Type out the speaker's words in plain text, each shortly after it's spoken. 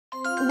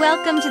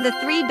Welcome to the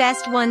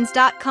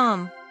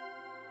 3bestones.com.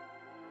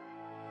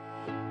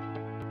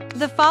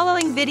 The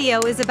following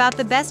video is about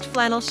the best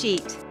flannel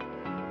sheet.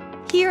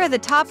 Here are the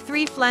top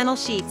 3 flannel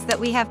sheets that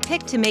we have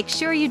picked to make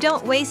sure you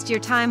don't waste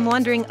your time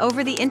wandering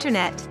over the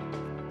internet.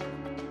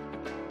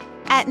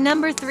 At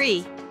number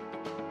 3.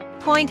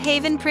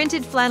 Pointehaven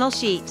Printed Flannel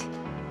Sheet.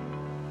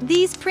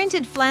 These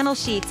printed flannel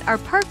sheets are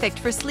perfect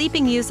for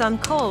sleeping use on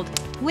cold,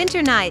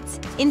 winter nights,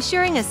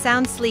 ensuring a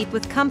sound sleep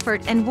with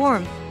comfort and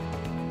warmth.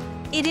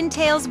 It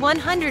entails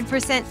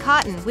 100%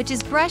 cotton, which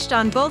is brushed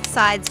on both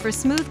sides for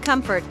smooth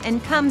comfort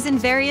and comes in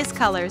various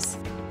colors.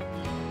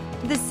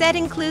 The set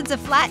includes a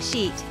flat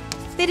sheet,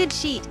 fitted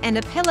sheet and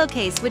a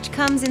pillowcase which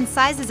comes in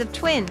sizes of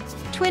twin,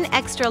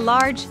 extra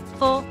large,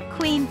 full,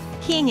 queen,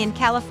 king and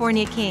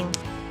California king.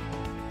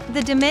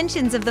 The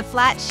dimensions of the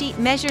flat sheet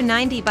measure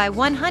 90 by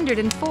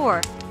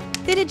 104,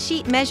 fitted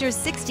sheet measures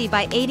 60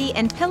 by 80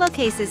 and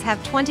pillowcases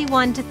have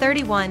 21 to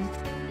 31.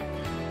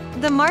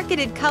 The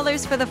marketed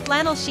colors for the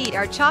flannel sheet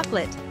are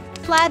chocolate,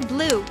 plaid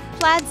blue,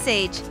 plaid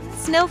sage,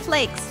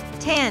 snowflakes,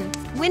 tan,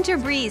 winter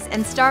breeze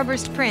and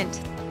starburst print.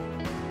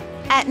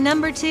 At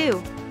number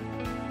 2.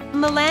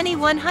 Mellanni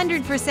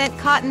 100%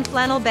 Cotton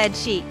Flannel Bed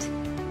Sheet.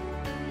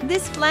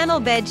 This flannel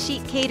bed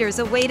sheet caters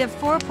a weight of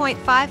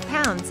 4.5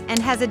 pounds and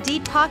has a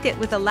deep pocket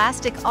with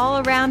elastic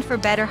all around for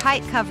better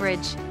height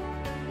coverage.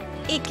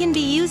 It can be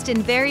used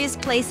in various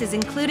places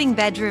including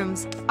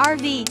bedrooms,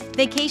 RV,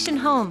 vacation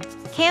home,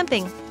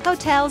 camping,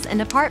 hotels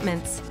and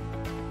apartments.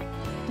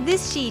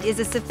 This sheet is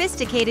a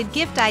sophisticated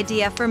gift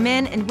idea for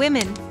men and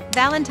women,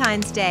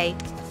 Valentine's Day,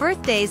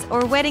 birthdays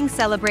or wedding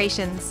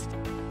celebrations.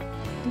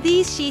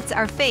 These sheets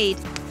are fade,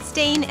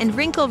 stain and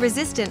wrinkle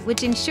resistant,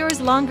 which ensures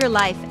longer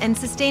life and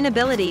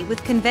sustainability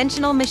with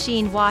conventional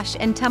machine wash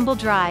and tumble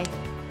dry.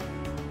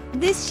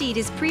 This sheet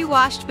is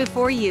pre-washed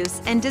before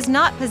use and does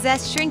not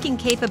possess shrinking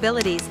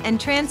capabilities and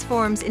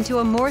transforms into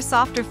a more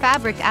softer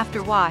fabric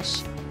after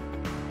wash.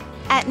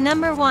 At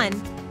number 1.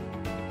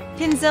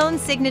 Pinzon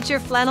Signature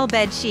Flannel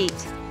Bed Sheet.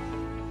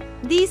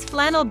 These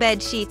flannel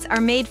bed sheets are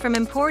made from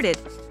imported,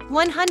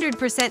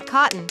 100%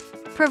 cotton,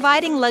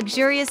 providing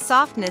luxurious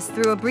softness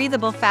through a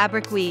breathable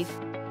fabric weave.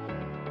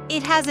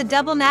 It has a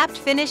double-napped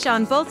finish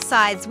on both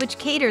sides which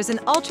caters an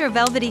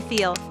ultra-velvety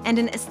feel and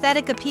an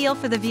aesthetic appeal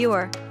for the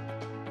viewer.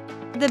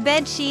 The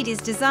bed sheet is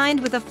designed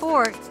with a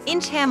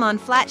 4-inch hem on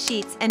flat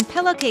sheets and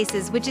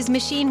pillowcases which is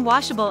machine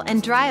washable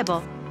and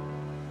dryable.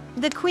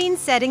 The queen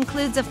set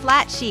includes a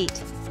flat sheet,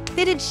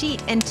 fitted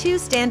sheet and 2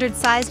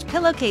 standard-sized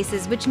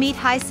pillowcases which meet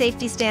high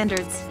safety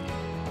standards.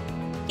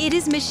 It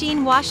is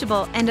machine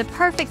washable and a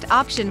perfect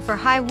option for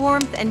high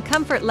warmth and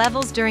comfort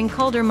levels during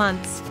colder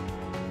months.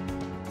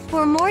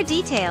 For more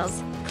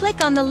details,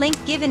 click on the link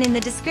given in the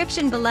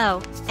description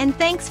below, and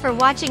thanks for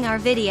watching our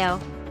video.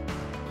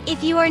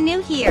 If you are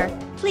new here,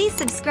 please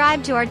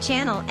subscribe to our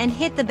channel and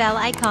hit the bell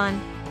icon.